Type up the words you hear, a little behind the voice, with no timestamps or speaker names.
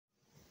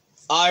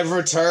I've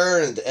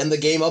returned, and the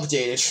game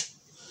updated.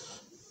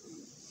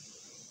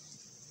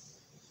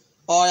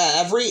 Oh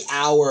yeah, every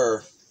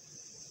hour,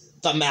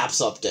 the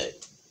maps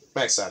update.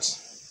 Makes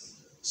sense.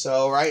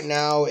 So right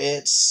now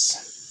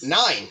it's 9.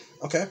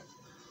 Okay.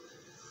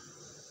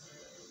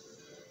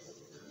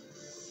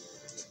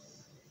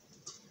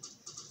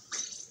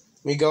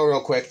 Let me go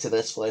real quick to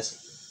this place.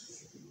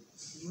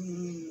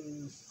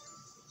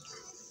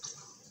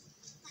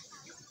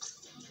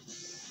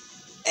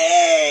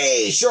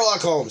 Hey,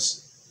 Sherlock Holmes.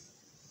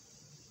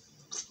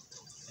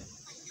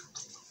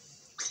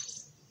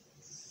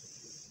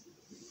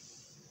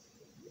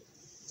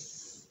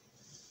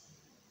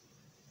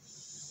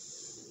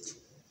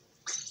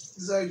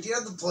 So, do you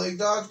have the Plague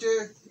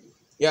Doctor?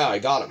 Yeah, I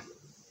got him.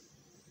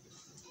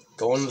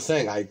 Go in the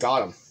thing. I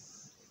got him.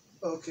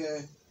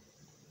 Okay.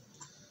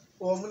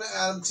 Well, I'm gonna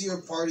add him to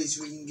your party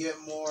so we can get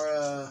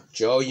more,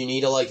 Joe, you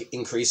need to, like,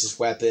 increase his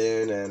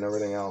weapon and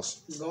everything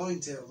else. I'm going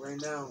to, right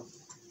now.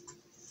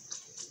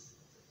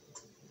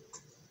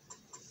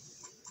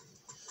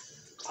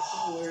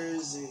 Where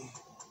is he?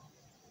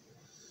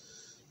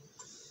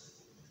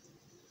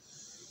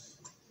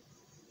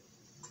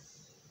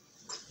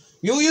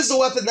 You'll use the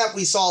weapon that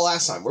we saw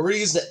last time. We're going to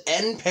use the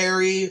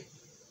Enperry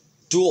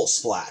dual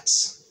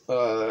splats.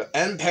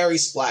 Enperry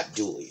splat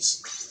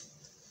dualies.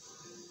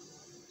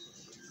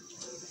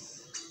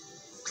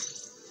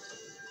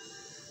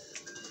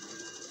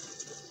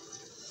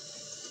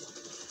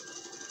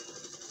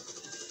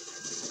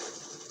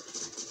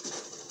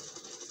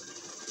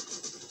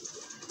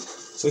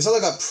 So we saw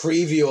like a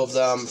preview of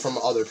them from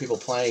other people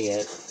playing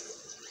it.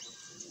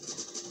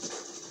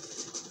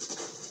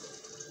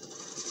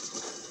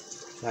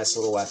 Nice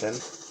little weapon.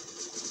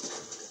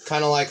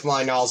 Kind of like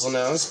my nozzle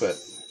nose, but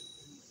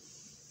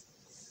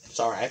it's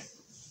alright.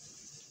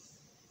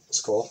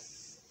 It's cool.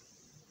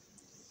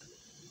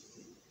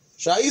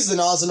 Should I use the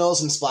nozzle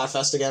nose from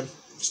Splatfest again?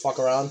 Just fuck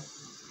around?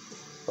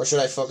 Or should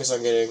I focus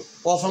on getting...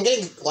 Well, if I'm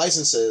getting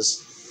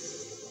licenses...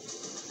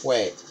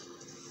 Wait.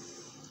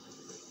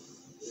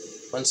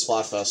 When's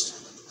Splatfest?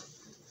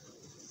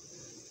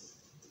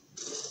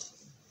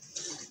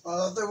 I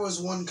thought there was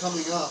one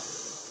coming up.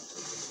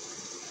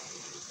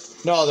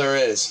 No, there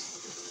is.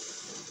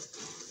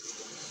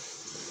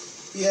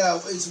 Yeah,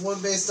 it's one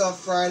based off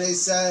Friday,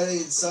 Saturday,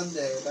 and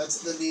Sunday.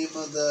 That's the name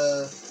of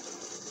the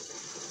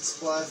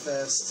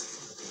Splatfest.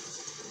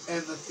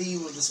 And the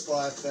theme of the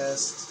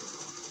Splatfest.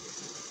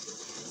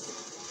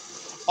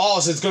 Oh,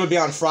 so it's going to be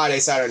on Friday,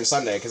 Saturday, and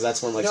Sunday, because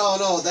that's when, like...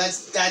 No,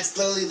 that's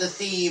literally the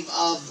theme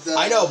of the...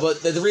 I know,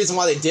 but the reason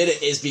why they did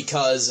it is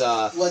because,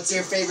 What's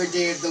your favorite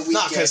day of the weekend?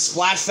 Not because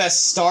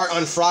Splatfest start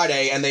on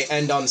Friday and they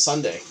end on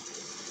Sunday.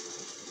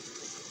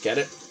 Get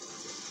it? I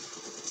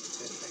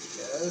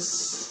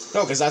guess.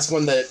 No, because that's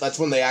when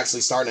they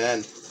actually start and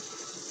end.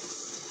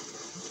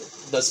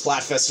 The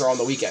Splatfests are on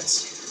the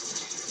weekends.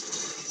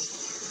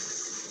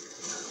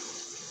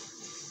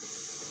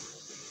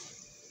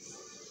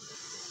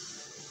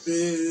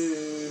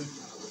 Boo.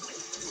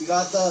 We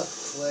got the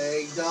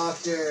Plague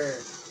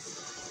Doctor.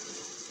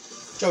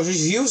 Joe,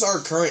 just use our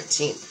current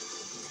team.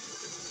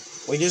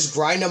 We just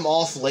grind them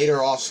off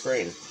later off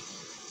screen.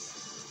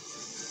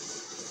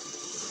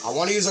 I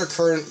want to use our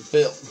current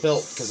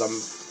build because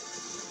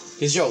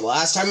Joe,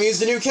 last time we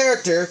used a new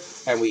character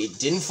and we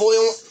didn't fully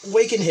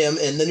awaken him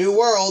in the new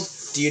world,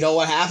 do you know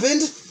what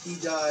happened? He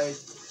died.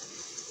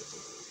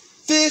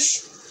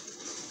 Fish.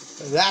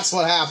 That's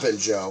what happened,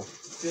 Joe.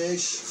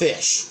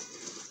 Fish.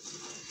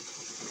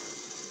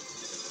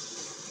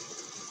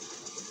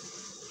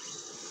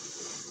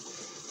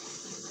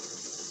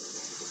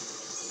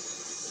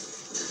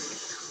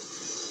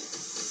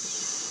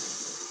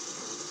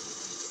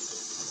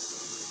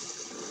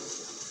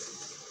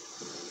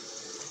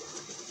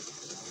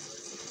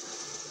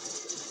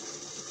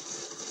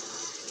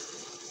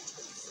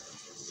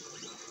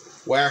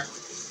 Where?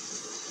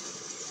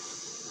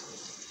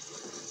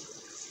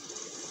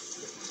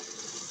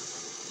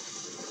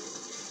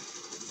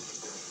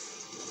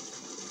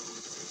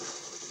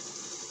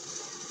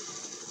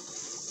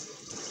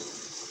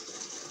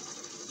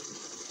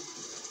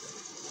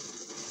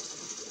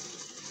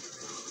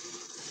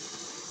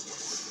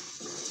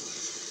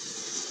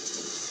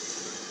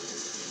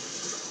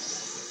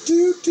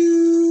 Do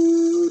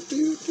do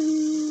do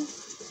do.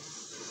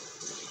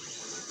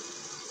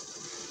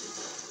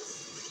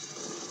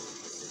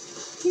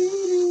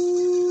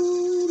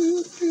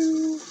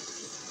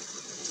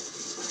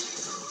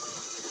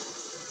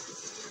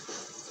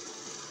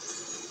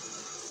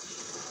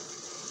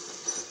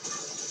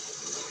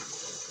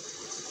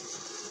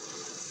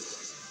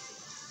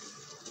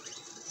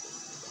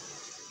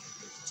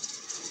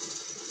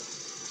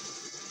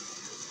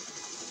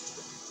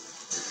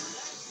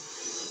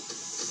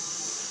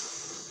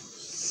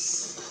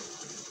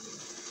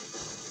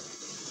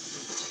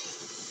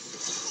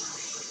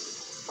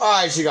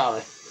 Alright, you got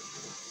me.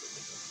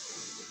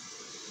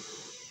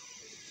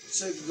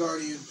 Check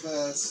Guardian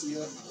Pass,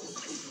 yep.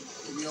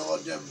 Give me all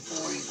them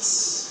points.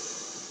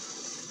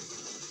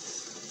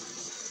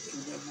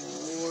 Give them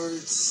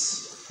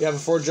rewards. Yeah,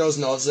 before Joe's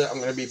knows it, I'm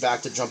going to be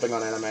back to jumping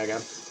on anime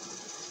again.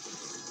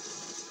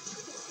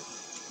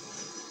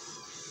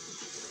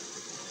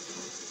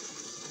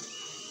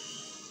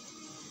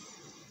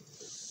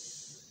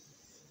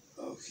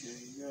 Okay,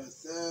 you got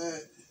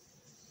that.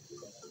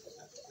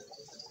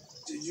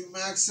 Did you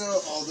max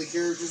out all the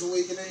characters'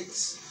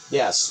 awakenings?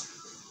 Yes.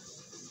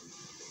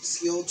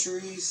 Skill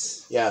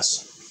trees?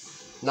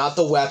 Yes. Not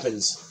the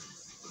weapons,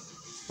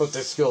 but the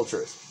skill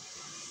trees.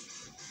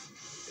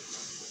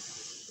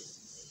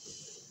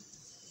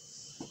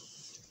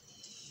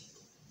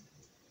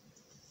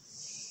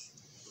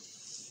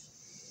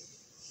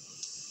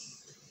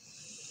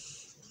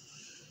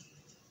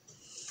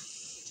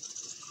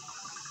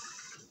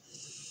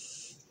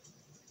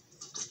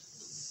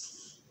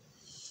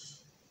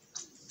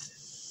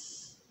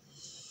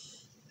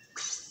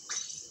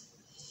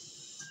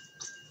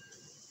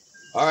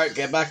 Alright,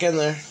 get back in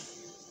there.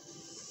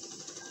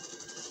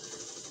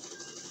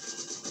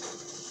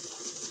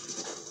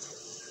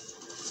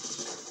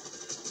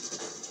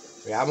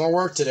 We have more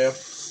work to do.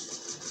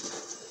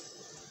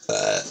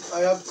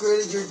 I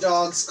upgraded your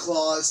dog's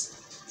claws.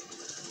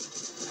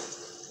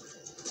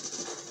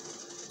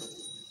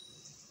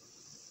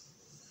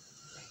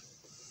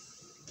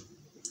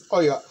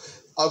 Oh, yeah.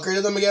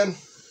 Upgraded them again?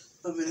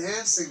 I'm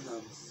enhancing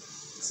them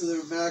to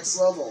their max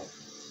level.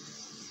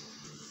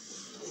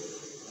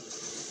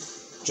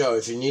 Joe,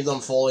 if you need them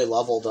fully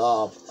leveled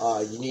up,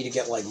 you need to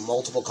get, like,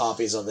 multiple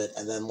copies of it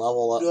and then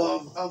level up. No,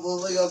 I'm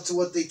leveling up to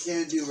what they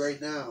can do right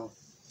now.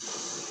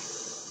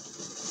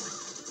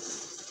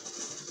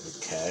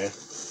 Okay.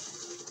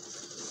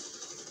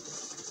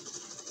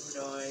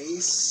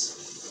 Nice.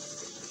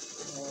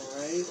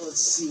 Alright,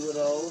 let's see what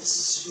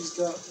else she's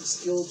got in the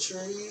skill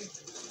tree.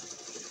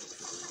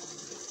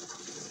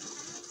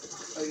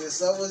 I guess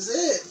that was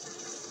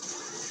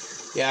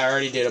it. Yeah, I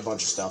already did a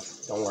bunch of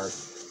stuff. Don't worry.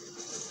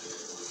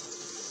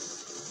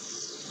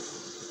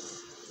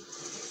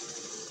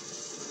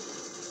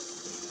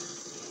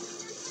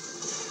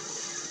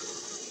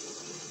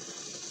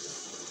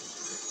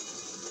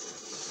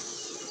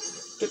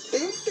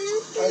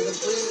 I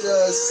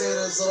completed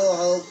Santa's Little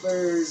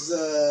Helper's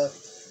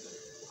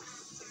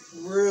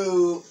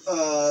Rue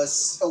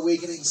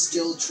Awakening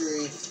skill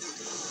tree.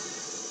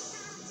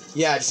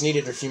 Yeah, I just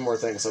needed a few more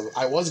things, so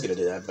I was going to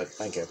do that, but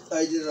thank you.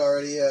 I did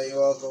already, yeah, you're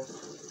welcome.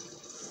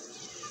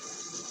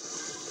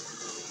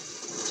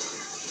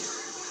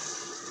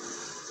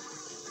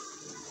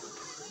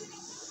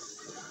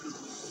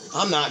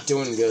 I'm not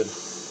doing good.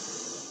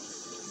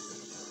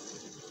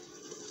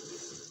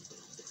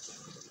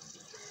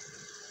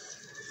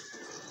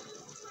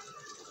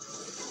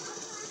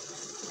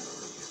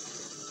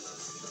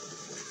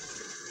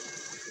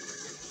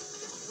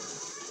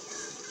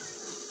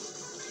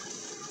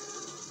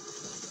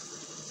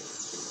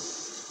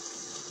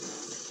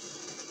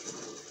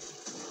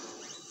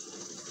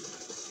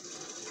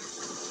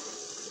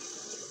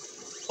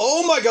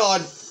 Oh my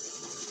god!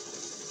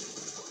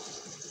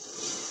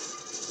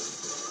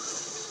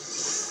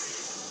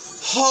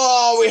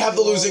 Oh, we have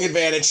the losing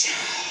advantage.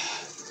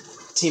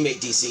 Teammate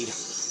DC'd.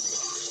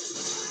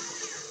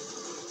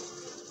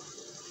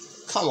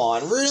 Come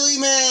on, really,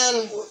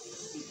 man?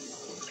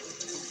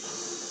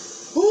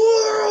 Who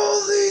are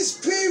all these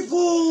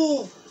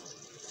people?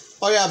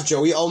 Oh yeah,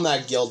 Joe, we own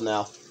that guild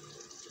now.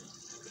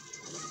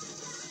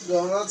 No,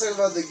 I'm not talking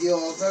about the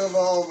guild, I'm talking about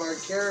all of our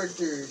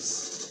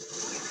characters.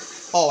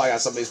 Oh, I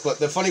got something. But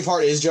the funny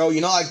part is, Joe,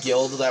 you know that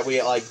guild that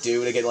we, like,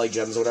 do to get, like,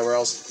 gems or whatever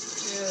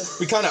else? Yeah.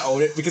 We kind of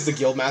own it because the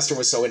guild master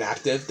was so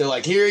inactive. They're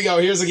like, here you go,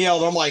 here's a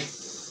guild. And I'm like,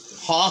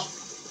 huh?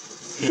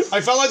 I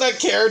felt like that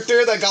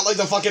character that got, like,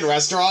 the fucking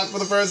restaurant for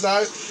the first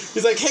time.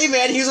 He's like, hey,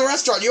 man, here's a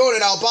restaurant. You own it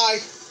now. Bye.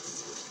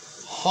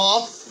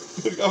 Huh?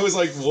 I was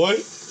like, what?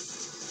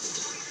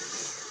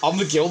 I'm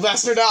the guild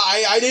master now?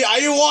 I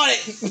didn't want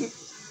it.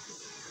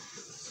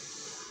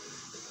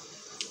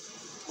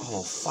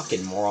 Oh,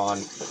 fucking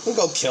moron. We'll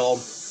go kill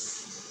him.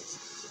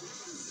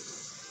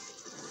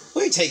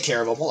 Let me take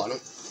care of him. Hold on.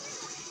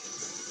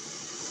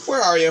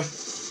 Where are you?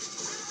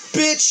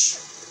 Bitch!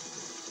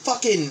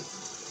 Fucking...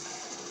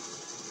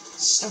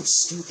 So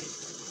stupid.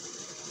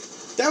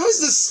 That was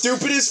the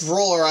stupidest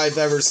roller I've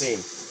ever seen.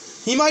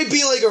 He might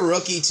be like a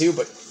rookie too,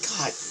 but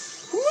God,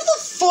 who the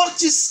fuck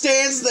just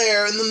stands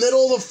there in the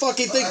middle of the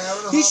fucking thing?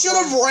 He should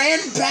have ran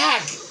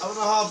back. I'm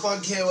gonna hop on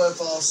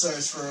KOF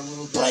All-Stars for a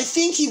little bit. But I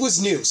think he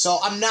was new, so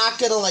I'm not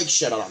gonna like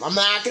shit on him. I'm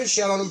not gonna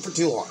shit on him for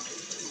too long.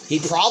 He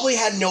probably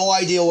had no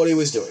idea what he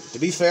was doing. To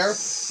be fair,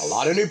 a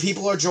lot of new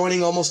people are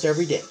joining almost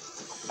every day.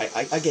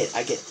 I get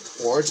it.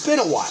 Or it's been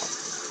a while.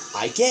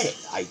 I get it.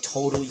 I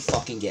totally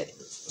fucking get it.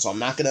 So I'm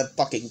not gonna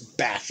fucking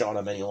bash on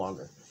him any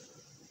longer.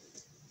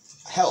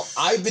 Hell,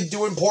 I've been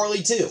doing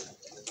poorly too.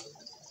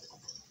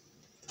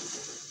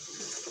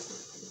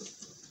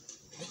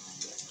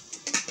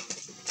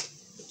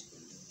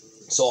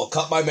 So I'll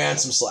cut my man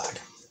some slack.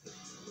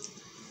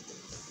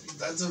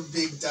 That's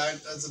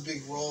a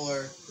big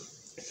roller.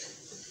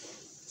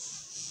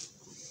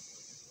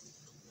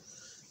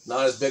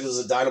 Not as big as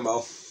a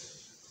dynamo.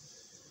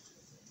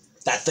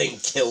 That thing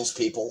kills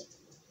people.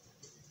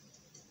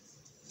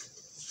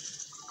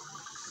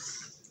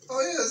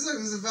 that's not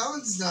because the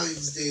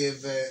Valentine's Day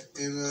event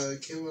in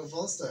Kingdom of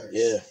All Stars.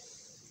 Yeah.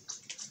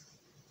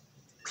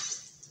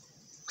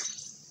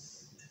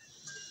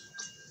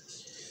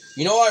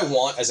 You know what I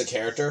want as a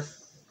character?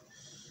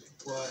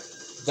 What?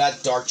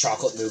 That dark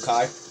chocolate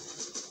Mukai.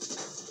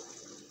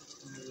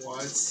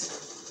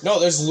 What? No,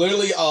 there's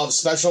literally a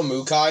special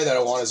Mukai that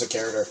I want as a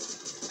character.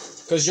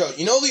 Because, Joe,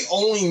 you know the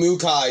only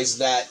Mukais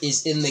that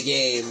is in the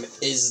game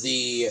is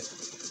the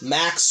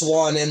Max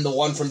one and the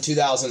one from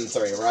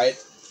 2003, right?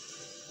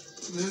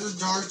 There's a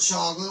dark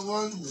chocolate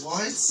one?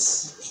 What?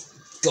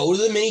 Go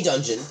to the mini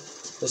dungeon.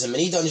 There's a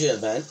mini dungeon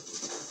event.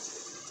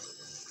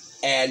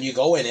 And you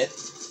go in it.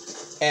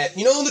 And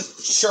you know the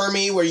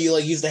Shermie where you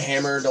like use the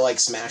hammer to like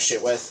smash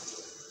shit with?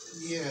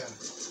 Yeah.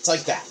 It's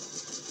like that.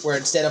 Where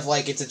instead of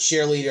like it's a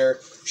cheerleader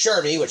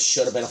Shermie, which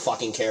should have been a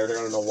fucking character.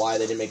 I don't know why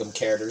they didn't make them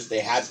characters. They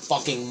had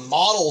fucking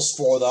models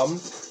for them.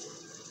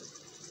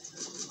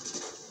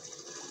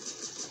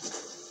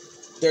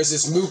 There's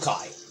this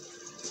Mukai.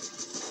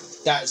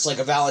 That's like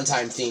a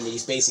Valentine theme, and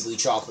he's basically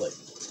chocolate.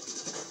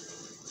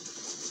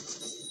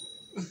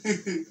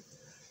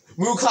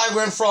 Mukai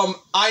went from,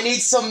 I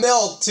need some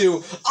milk,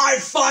 to, I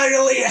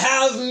finally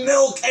have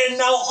milk, and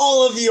now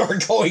all of you are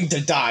going to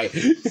die.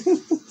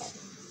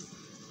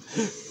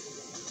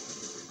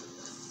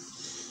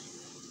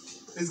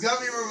 It's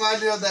got me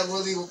reminded of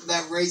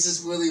that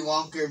racist Willy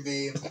Wonka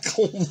meme.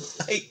 Oh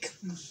my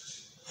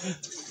God.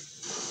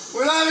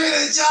 We're not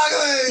eating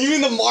chocolate! You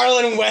mean the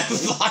Marlon Webb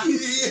vibe?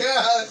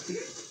 Yeah.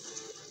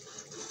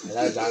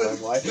 That's not my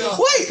boy. No.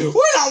 Wait,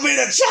 we're not made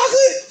of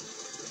chocolate!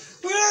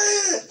 We're not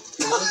eating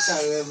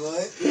chocolate,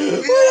 boy.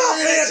 We're not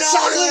made of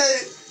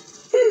chocolate!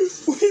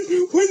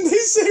 When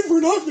they said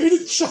we're not made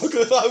of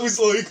chocolate, I was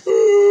like,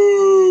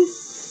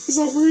 is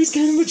that where he's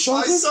getting the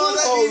chocolate? I saw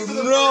that meme for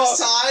the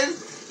first time,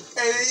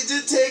 and it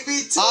didn't take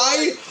me to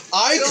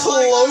I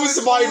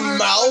closed my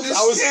mouth.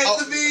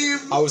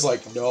 I was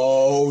like,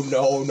 no,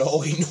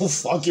 ain't no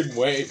fucking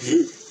way.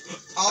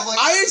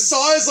 I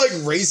saw it as like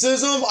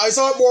racism. I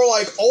saw it more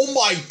like, oh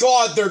my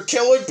God, they're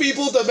killing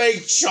people to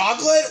make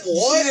chocolate?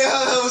 What?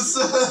 Yeah, that was.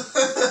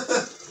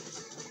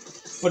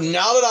 But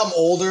now that I'm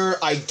older,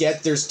 I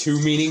get there's two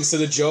meanings to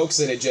the jokes,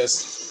 and it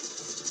just.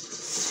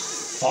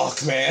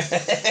 Fuck, man.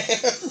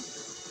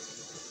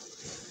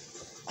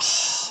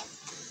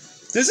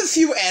 There's a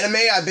few anime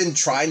I've been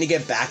trying to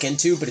get back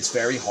into, but it's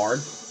very hard.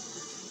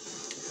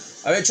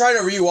 I've been trying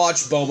to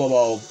rewatch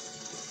Bobobo,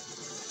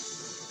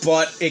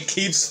 but it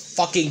keeps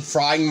fucking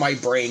frying my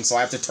brain, so I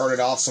have to turn it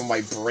off so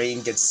my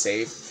brain gets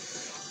saved.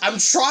 I'm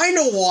trying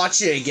to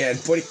watch it again,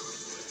 but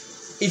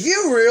if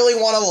you really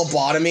want a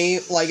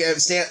lobotomy,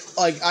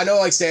 I know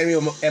like Stanley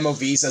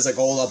MOV says like,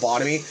 oh,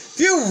 lobotomy. If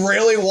you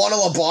really want a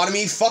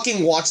lobotomy,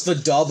 fucking watch the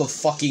dub of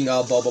fucking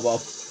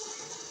Bobobo.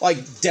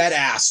 Like, dead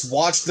ass.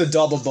 Watch the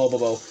dub of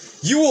Bobobo.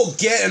 You will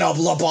get a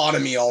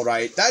lobotomy,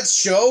 alright. That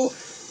show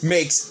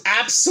makes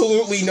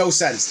absolutely no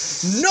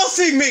sense.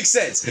 Nothing makes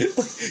sense.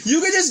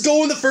 You can just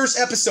go in the first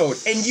episode,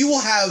 and you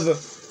will have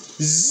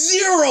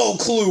zero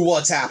clue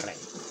what's happening.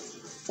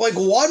 Like,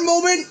 one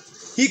moment,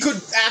 he could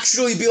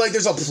actually be like,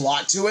 there's a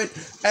plot to it,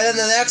 and then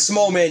the next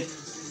moment,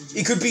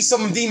 it could be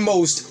some of the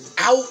most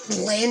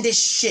outlandish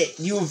shit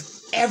you have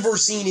ever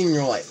seen in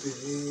your life.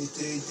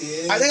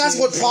 I think that's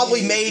what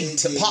probably made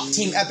Pop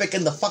Team Epic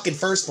in the fucking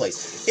first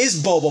place, is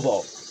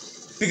Bobobo.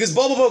 Because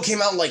Bobobo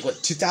came out in, like,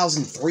 what,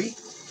 2003?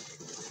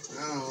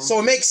 Oh. So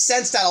it makes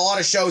sense that a lot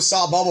of shows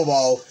saw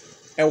Bobobo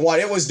and what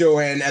it was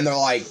doing, and they're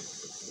like,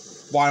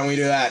 why don't we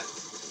do that?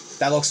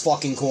 That looks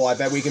fucking cool. I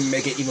bet we can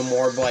make it even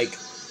more, like,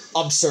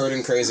 absurd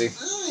and crazy.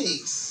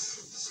 Nice.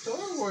 Star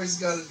Wars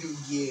got a new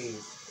game.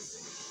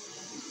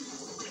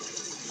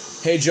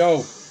 Hey,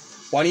 Joe.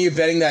 Why are you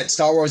betting that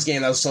Star Wars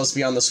game that was supposed to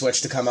be on the Switch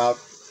to come out?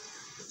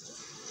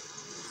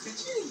 Did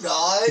you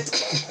not?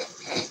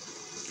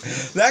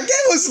 That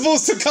game was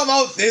supposed to come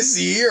out this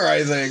year,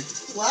 I think.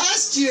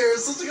 Last year. It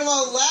was supposed to come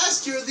out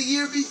last year or the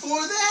year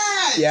before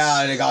that.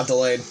 Yeah, and it got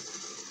delayed.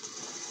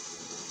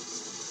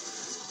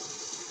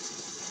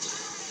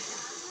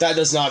 That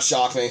does not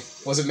shock me.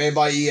 Was it made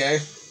by EA?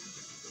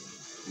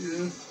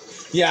 Yeah.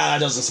 Yeah, that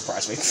doesn't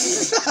surprise me.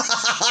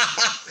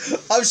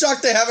 I'm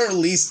shocked they haven't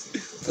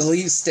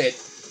released it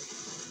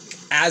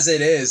as it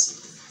is.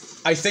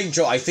 I think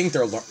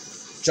they're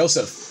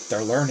Joseph,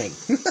 they're learning.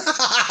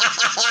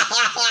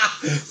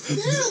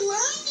 They're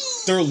learning.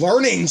 They're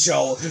learning,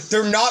 Joe.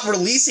 They're not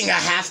releasing a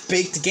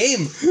half-baked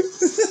game.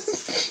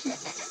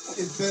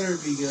 It better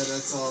be good,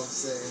 that's all I'm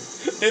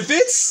saying. If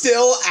it's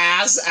still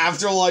ass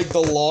after, like, the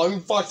long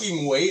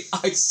fucking wait,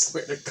 I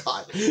swear to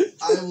God.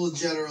 I will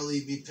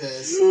generally be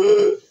pissed.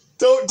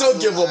 Don't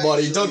give them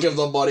money. Don't give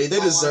them money. They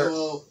deserve.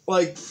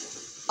 Like,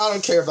 I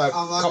don't care if that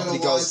company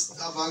goes.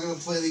 I'm not gonna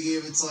play the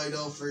game until I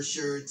know for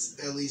sure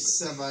it's at least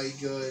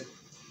semi-good.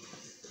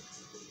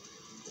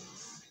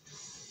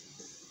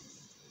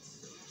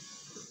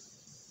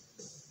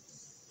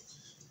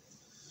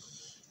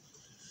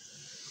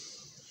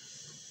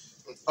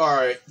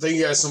 Alright, thank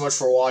you guys so much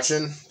for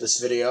watching this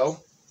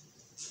video.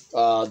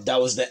 That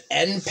was the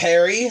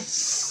Enperry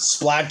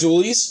Splat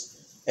Dualies.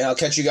 And I'll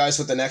catch you guys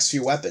with the next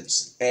few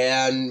weapons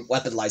and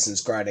weapon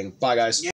license grinding. Bye, guys.